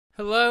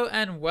Hello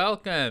and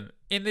welcome.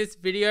 In this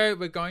video,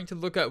 we're going to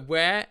look at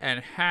where and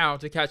how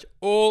to catch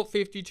all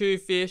 52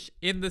 fish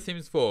in The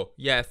Sims 4.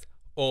 Yes,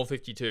 all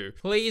 52.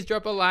 Please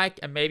drop a like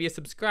and maybe a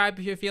subscribe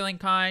if you're feeling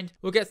kind.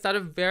 We'll get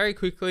started very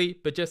quickly,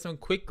 but just some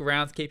quick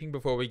groundskeeping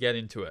before we get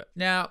into it.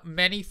 Now,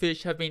 many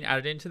fish have been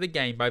added into the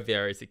game by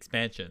various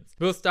expansions.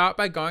 We'll start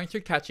by going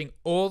through catching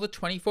all the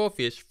 24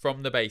 fish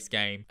from the base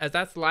game, as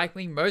that's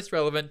likely most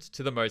relevant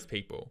to the most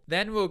people.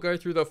 Then we'll go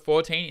through the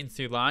 14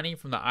 in Lani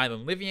from the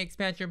Island Living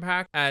expansion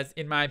pack, as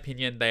in my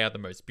opinion they are the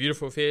most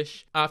beautiful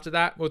fish. After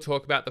that, we'll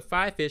talk about the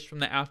 5 fish from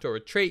the Outdoor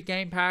Retreat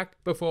game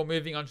pack, before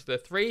moving on to the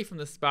 3 from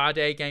the Spa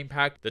Day game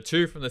pack, the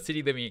 2 from the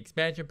City Living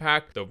expansion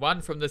pack, the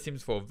 1 from the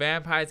Sims 4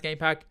 Vampires game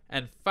pack,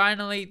 and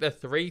finally the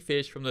 3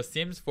 fish from the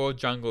Sims 4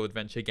 Jungle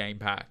Adventure game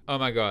pack. Oh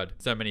my god,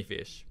 so many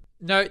fish.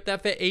 Note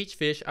that for each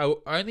fish, I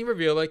will only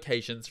reveal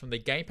locations from the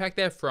game pack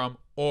they're from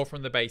or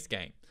from the base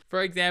game.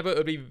 For example, it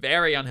would be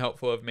very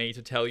unhelpful of me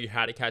to tell you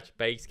how to catch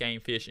base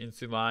game fish in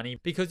Lani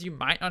because you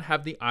might not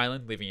have the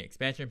Island Living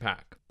expansion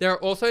pack. There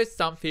are also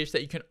some fish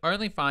that you can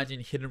only find in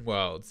hidden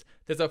worlds.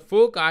 There's a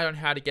full guide on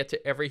how to get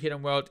to every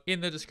hidden world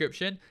in the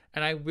description,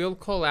 and I will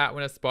call out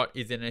when a spot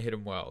is in a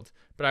hidden world,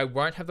 but I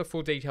won't have the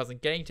full details on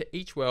getting to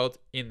each world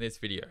in this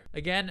video.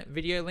 Again,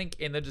 video link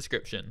in the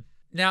description.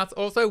 Now, it's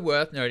also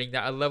worth noting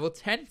that at level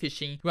 10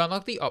 fishing, you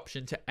unlock the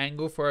option to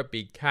angle for a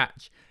big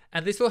catch.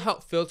 And this will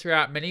help filter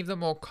out many of the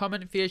more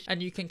common fish,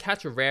 and you can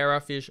catch rarer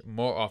fish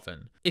more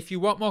often. If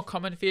you want more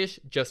common fish,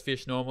 just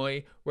fish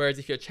normally, whereas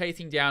if you're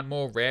chasing down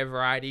more rare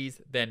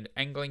varieties, then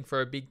angling for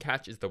a big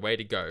catch is the way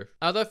to go.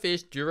 Other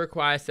fish do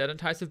require certain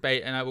types of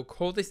bait, and I will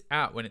call this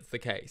out when it's the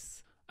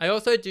case. I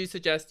also do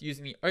suggest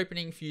using the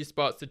opening few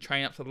spots to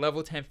train up to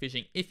level 10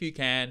 fishing if you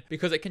can,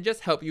 because it can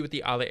just help you with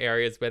the other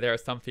areas where there are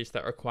some fish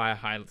that require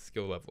high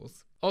skill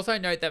levels. Also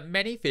note that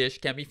many fish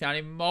can be found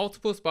in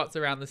multiple spots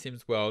around the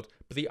Sims world,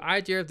 but the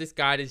idea of this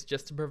guide is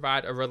just to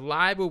provide a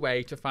reliable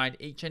way to find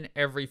each and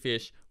every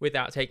fish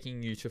without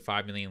taking you to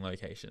 5 million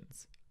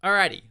locations.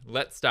 Alrighty,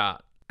 let's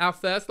start. Our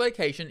first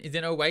location is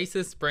in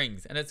Oasis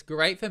Springs, and it's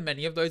great for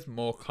many of those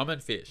more common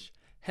fish.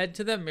 Head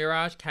to the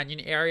Mirage Canyon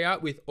area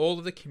with all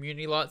of the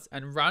community lots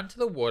and run to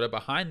the water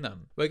behind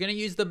them. We're going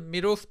to use the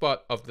middle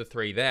spot of the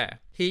 3 there.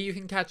 Here you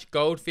can catch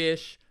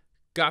goldfish,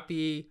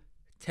 guppy,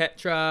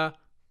 tetra,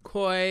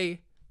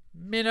 koi,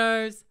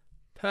 minnows,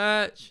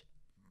 perch,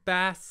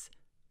 bass,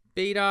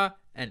 betta,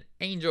 and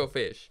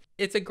angelfish.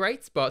 It's a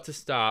great spot to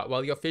start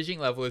while your fishing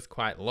level is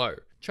quite low.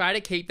 Try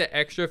to keep the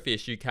extra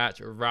fish you catch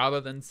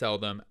rather than sell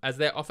them, as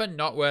they're often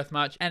not worth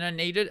much and are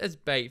needed as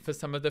bait for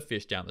some of the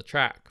fish down the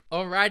track.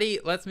 Alrighty,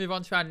 let's move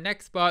on to our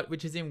next spot,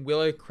 which is in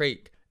Willow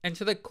Creek.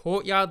 Enter the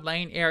Courtyard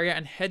Lane area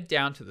and head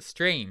down to the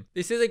stream.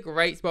 This is a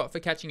great spot for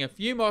catching a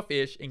few more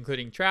fish,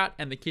 including trout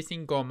and the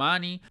kissing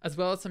Gourami, as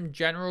well as some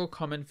general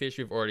common fish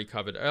we've already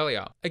covered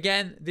earlier.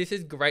 Again, this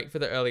is great for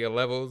the earlier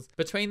levels.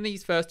 Between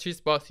these first 2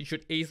 spots, you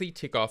should easily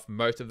tick off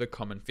most of the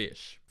common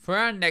fish. For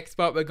our next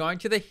spot, we're going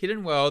to the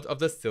hidden world of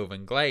the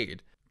Sylvan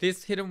Glade.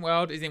 This hidden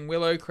world is in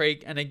Willow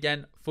Creek, and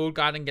again, full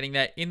guide on getting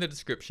there in the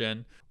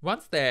description.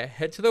 Once there,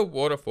 head to the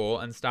waterfall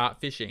and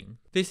start fishing.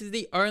 This is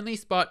the only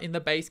spot in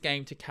the base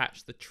game to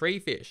catch the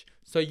treefish,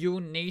 so you'll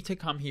need to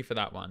come here for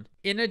that one.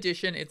 In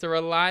addition, it's a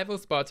reliable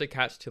spot to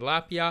catch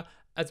tilapia,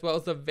 as well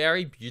as the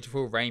very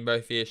beautiful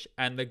rainbowfish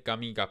and the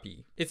gummy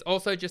guppy. It's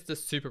also just a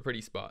super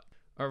pretty spot.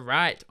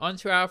 Alright, on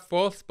to our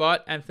 4th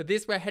spot, and for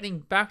this we're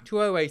heading back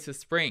to Oasis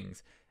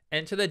Springs.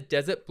 Enter the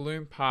Desert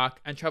Bloom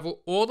Park and travel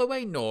all the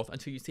way north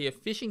until you see a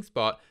fishing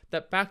spot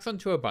that backs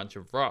onto a bunch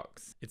of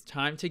rocks. It's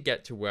time to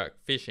get to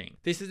work fishing.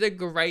 This is a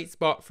great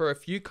spot for a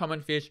few common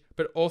fish,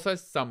 but also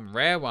some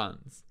rare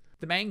ones.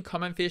 The main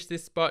common fish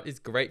this spot is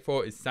great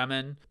for is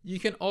salmon. You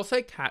can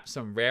also catch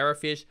some rarer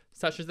fish,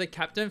 such as the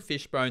Captain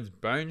Fishbones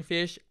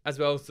Bonefish, as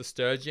well as the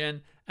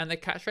Sturgeon, and the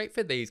catch rate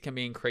for these can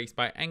be increased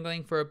by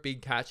angling for a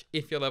big catch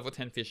if you're level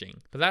 10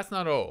 fishing. But that's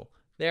not all.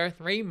 There are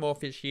 3 more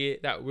fish here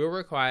that will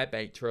require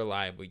bait to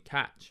reliably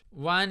catch.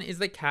 One is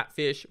the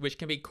catfish, which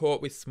can be caught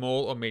with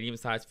small or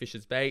medium-sized fish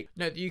as bait.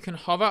 Note that you can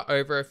hover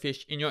over a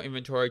fish in your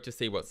inventory to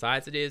see what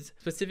size it is.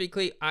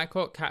 Specifically, I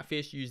caught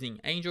catfish using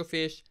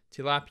angelfish,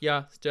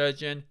 tilapia,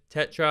 sturgeon,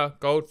 tetra,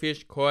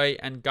 goldfish, koi,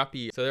 and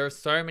guppy, so there are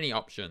so many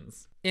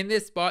options. In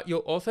this spot, you'll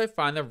also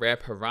find the rare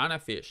piranha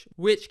fish,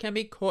 which can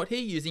be caught here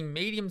using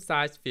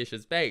medium-sized fish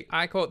as bait.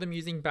 I caught them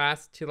using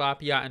bass,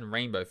 tilapia, and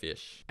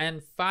rainbowfish.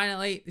 And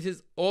finally, this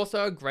is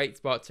also a great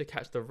spot to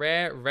catch the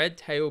rare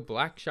red-tailed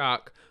black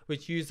shark,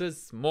 which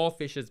uses small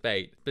fish as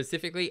bait.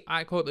 Specifically,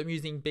 I caught them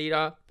using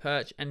betta,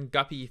 perch, and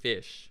guppy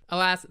fish.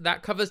 Alas,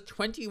 that covers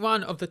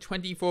 21 of the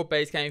 24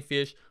 base game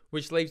fish,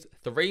 which leaves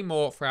 3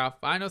 more for our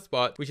final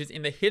spot, which is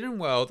in the hidden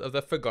world of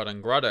the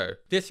Forgotten Grotto.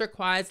 This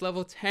requires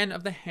level 10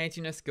 of the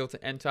handiness skill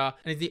to enter,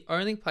 and is the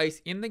only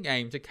place in the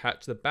game to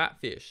catch the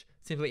Batfish.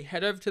 Simply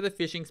head over to the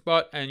fishing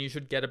spot and you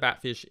should get a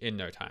Batfish in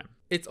no time.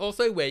 It's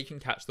also where you can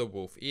catch the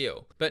wolf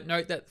eel. But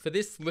note that for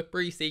this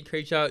slippery sea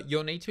creature,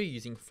 you'll need to be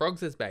using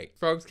frogs as bait.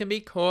 Frogs can be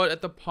caught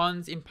at the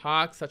ponds in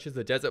parks such as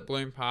the Desert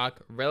Bloom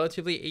Park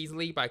relatively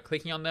easily by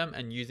clicking on them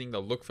and using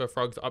the look for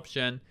frogs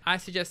option. I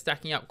suggest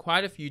stacking up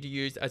quite a few to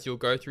use as you'll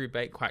go through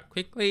bait quite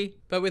quickly,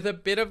 but with a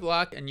bit of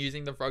luck and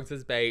using the frogs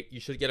as bait, you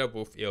should get a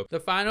wolf eel. The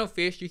final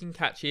fish you can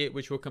catch here,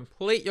 which will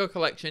complete your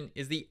collection,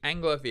 is the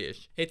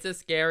anglerfish. It's a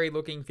scary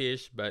looking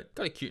fish, but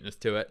got a cuteness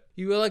to it.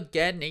 You will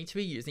again need to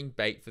be using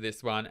bait for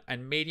this one,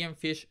 and medium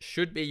fish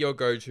should be your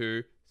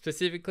go-to.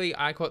 Specifically,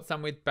 I caught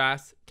some with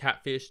bass,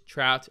 catfish,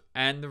 trout,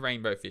 and the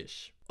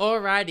rainbowfish.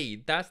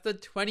 Alrighty, that's the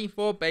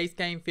 24 base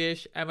game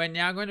fish, and we're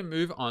now going to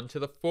move on to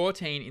the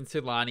 14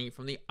 in Lani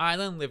from the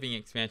Island Living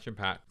expansion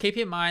pack. Keep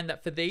in mind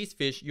that for these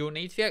fish, you'll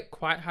need to be at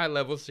quite high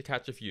levels to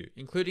catch a few,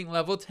 including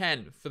level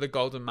 10 for the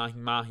golden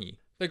mahi.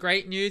 The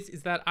great news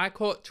is that I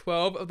caught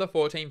 12 of the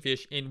 14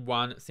 fish in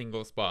one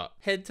single spot.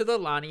 Head to the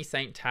Lani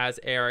St.Taz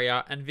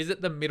area and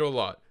visit the middle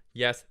lot.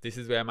 Yes, this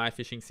is where my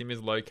fishing sim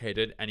is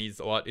located and his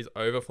lot is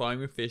overflowing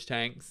with fish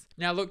tanks.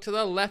 Now look to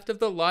the left of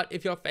the lot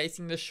if you're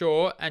facing the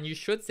shore and you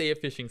should see a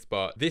fishing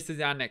spot. This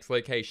is our next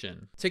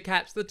location. To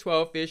catch the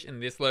 12 fish in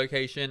this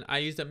location, I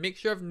used a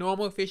mixture of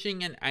normal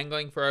fishing and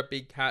angling for a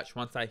big catch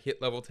once I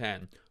hit level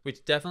 10,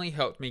 which definitely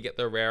helped me get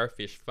the rarer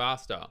fish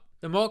faster.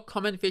 The more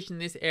common fish in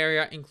this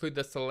area include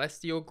the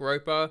celestial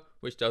groper,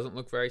 which doesn't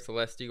look very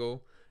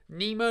celestial,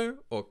 Nemo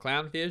or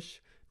clownfish,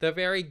 the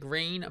very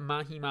green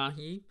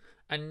mahi,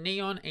 a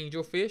neon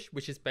angelfish,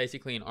 which is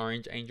basically an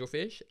orange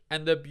angelfish,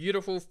 and the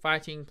beautiful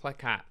fighting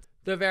plakat.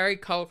 The very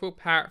colourful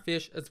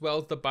parrotfish as well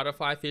as the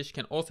butterfly fish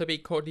can also be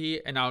caught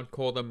here, and I would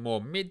call them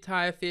more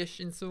mid-tier fish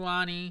in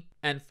Lani.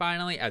 And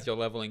finally, as your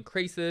level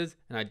increases,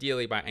 and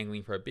ideally by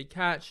angling for a big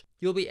catch,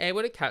 you'll be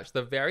able to catch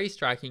the very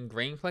striking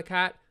green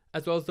plakat,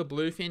 as well as the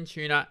bluefin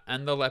tuna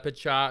and the leopard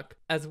shark,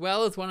 as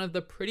well as one of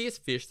the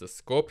prettiest fish, the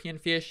scorpion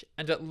fish,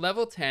 and at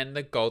level 10,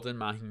 the golden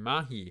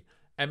mahi.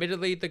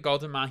 Admittedly, the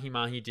golden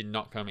mahi did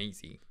not come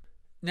easy.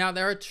 Now,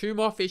 there are two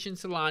more fish in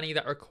Lani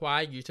that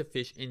require you to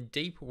fish in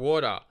deep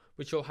water,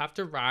 which you'll have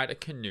to ride a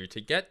canoe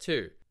to get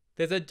to.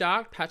 There's a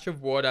dark patch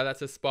of water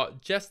that's a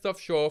spot just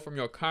offshore from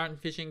your current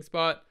fishing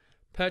spot.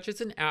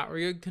 Purchase an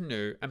outrigger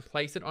canoe and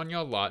place it on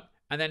your lot,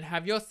 and then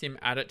have your sim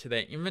add it to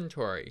their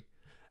inventory,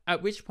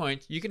 at which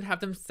point you can have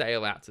them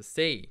sail out to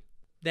sea.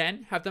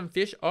 Then have them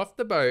fish off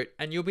the boat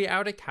and you'll be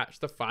able to catch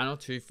the final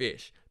two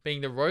fish,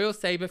 being the royal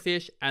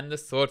saberfish and the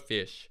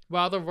swordfish.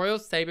 While the royal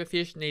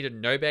saberfish needed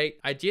no bait,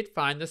 I did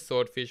find the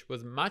swordfish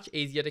was much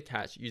easier to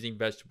catch using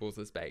vegetables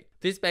as bait.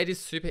 This bait is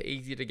super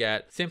easy to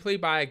get. Simply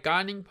buy a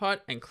gardening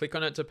pot and click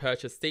on it to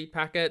purchase seed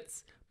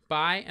packets.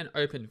 Buy and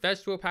open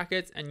vegetable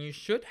packets and you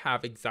should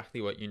have exactly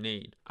what you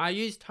need. I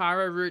used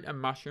taro root and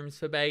mushrooms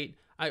for bait.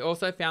 I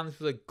also found this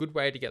was a good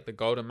way to get the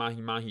golden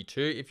mahi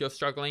too if you're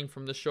struggling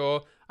from the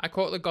shore. I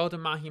caught the golden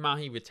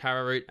mahi with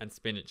taro root and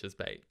spinach as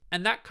bait.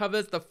 And that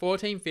covers the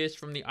 14 fish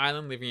from the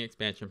Island Living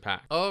expansion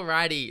pack.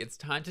 Alrighty, it's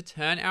time to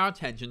turn our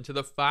attention to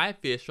the 5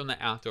 fish from the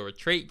Outdoor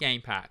Retreat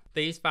game pack.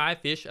 These 5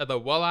 fish are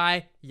the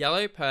walleye,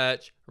 yellow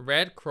perch,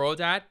 red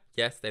crawdad,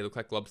 yes they look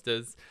like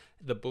lobsters,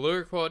 the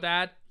blue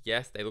crawdad,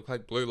 yes they look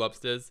like blue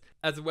lobsters,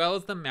 as well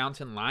as the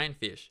mountain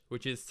lionfish,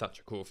 which is such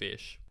a cool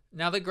fish.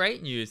 Now the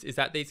great news is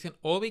that these can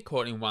all be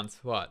caught in one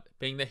spot,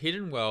 being the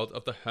hidden world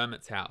of the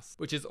Hermit's House,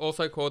 which is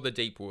also called the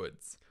Deep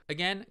Woods.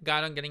 Again,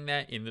 guide on getting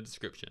there in the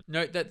description.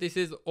 Note that this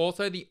is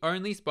also the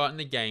only spot in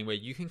the game where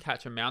you can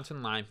catch a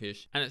mountain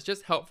lionfish, and it's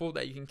just helpful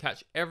that you can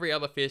catch every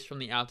other fish from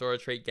the Outdoor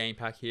Retreat game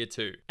pack here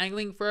too.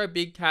 Angling for a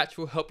big catch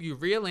will help you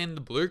reel in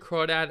the blue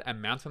crawdad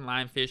and mountain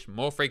lionfish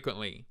more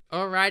frequently.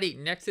 Alrighty,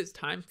 next it's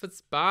time for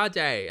Spa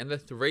Day and the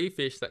 3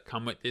 fish that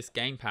come with this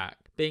game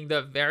pack, being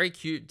the very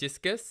cute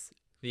discus,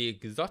 the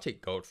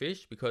exotic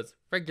goldfish, because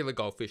regular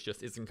goldfish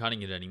just isn't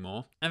cutting it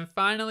anymore, and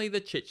finally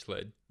the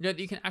chichlid. Note that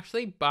you can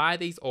actually buy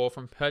these all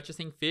from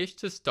purchasing fish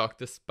to stock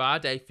the Spa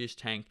Day fish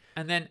tank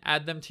and then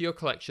add them to your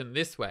collection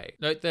this way.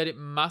 Note that it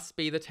must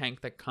be the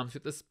tank that comes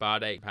with the Spa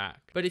Day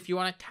pack. But if you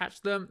want to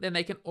catch them, then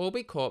they can all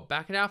be caught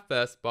back at our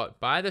first spot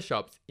by the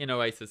shops in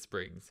Oasis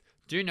Springs.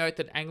 Do note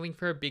that angling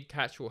for a big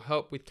catch will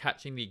help with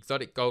catching the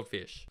exotic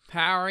goldfish.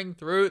 Powering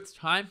through, it's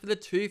time for the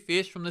 2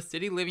 fish from the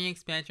City Living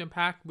expansion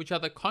pack, which are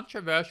the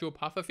controversial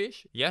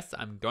pufferfish. Yes,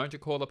 I'm going to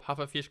call the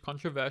pufferfish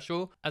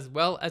controversial, as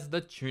well as the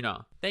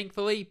tuna.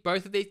 Thankfully,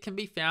 both of these can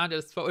be found at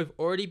a spot we've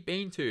already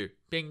been to,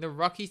 being the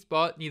rocky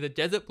spot near the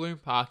Desert Bloom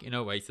Park in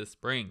Oasis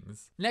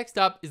Springs. Next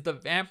up is the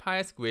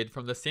vampire squid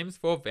from the Sims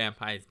 4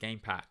 Vampires game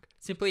pack.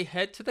 Simply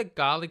head to the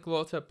Garlic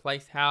Water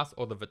Place House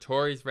or the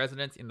Vittori's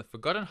residence in the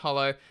Forgotten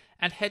Hollow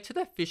and head to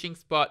the fishing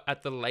spot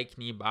at the lake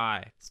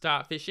nearby.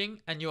 Start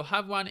fishing and you'll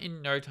have one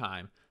in no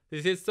time.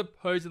 This is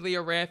supposedly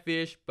a rare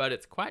fish, but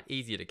it's quite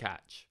easy to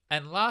catch.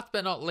 And last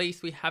but not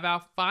least, we have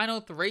our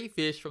final 3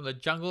 fish from the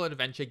Jungle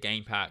Adventure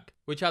game pack,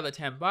 which are the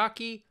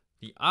tambaki,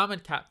 the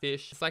armored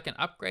catfish, it's like an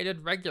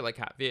upgraded regular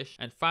catfish,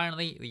 and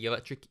finally the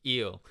electric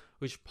eel,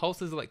 which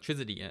pulses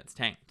electricity in its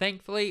tank.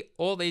 Thankfully,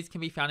 all these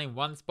can be found in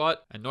one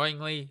spot.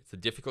 Annoyingly, it's a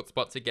difficult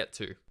spot to get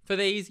to. For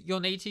these, you'll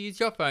need to use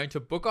your phone to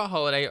book a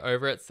holiday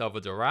over at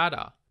Selva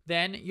Dorada.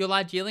 Then, you'll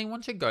ideally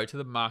want to go to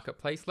the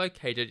marketplace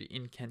located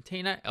in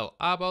Cantina El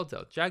Arbol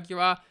del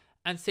Jaguar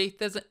and see if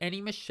there's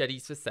any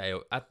machetes for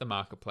sale at the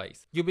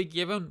marketplace. You'll be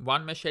given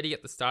one machete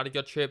at the start of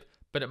your trip,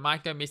 but it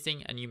might go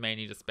missing and you may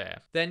need a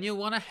spare. Then you'll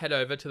want to head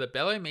over to the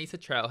Belo Mesa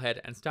trailhead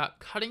and start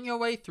cutting your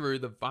way through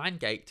the vine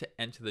gate to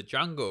enter the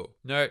jungle.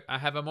 Note, I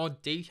have a more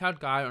detailed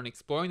guide on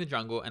exploring the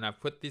jungle and I've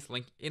put this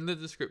link in the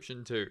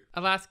description too.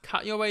 Alas,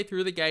 cut your way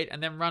through the gate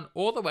and then run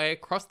all the way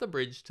across the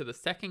bridge to the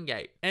second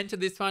gate. Enter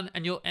this one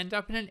and you'll end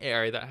up in an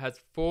area that has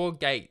 4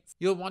 gates.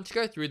 You'll want to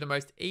go through the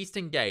most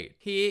eastern gate.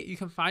 Here you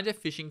can find a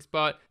fishing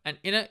spot and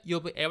in it you'll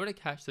be able to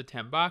catch the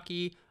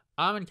tambaki,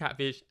 armored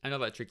catfish, and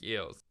electric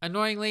eels.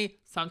 Annoyingly,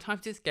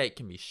 sometimes this gate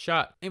can be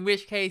shut, in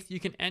which case you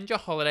can end your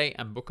holiday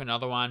and book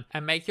another one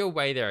and make your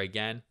way there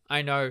again.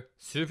 I know,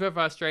 super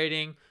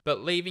frustrating,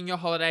 but leaving your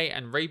holiday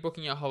and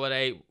rebooking your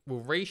holiday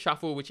will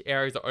reshuffle which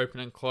areas are open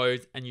and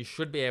closed, and you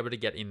should be able to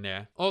get in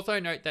there. Also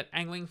note that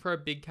angling for a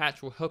big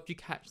catch will help you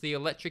catch the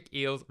electric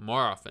eels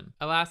more often.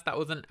 Alas, that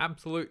was an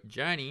absolute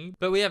journey,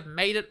 but we have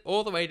made it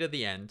all the way to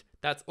the end.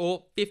 That's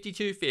all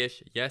 52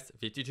 fish, yes,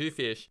 52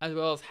 fish, as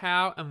well as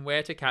how and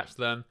where to catch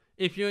them.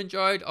 If you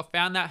enjoyed or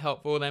found that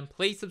helpful, then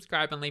please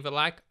subscribe and leave a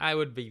like. I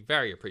would be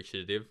very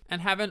appreciative.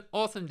 And have an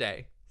awesome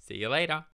day. See you later.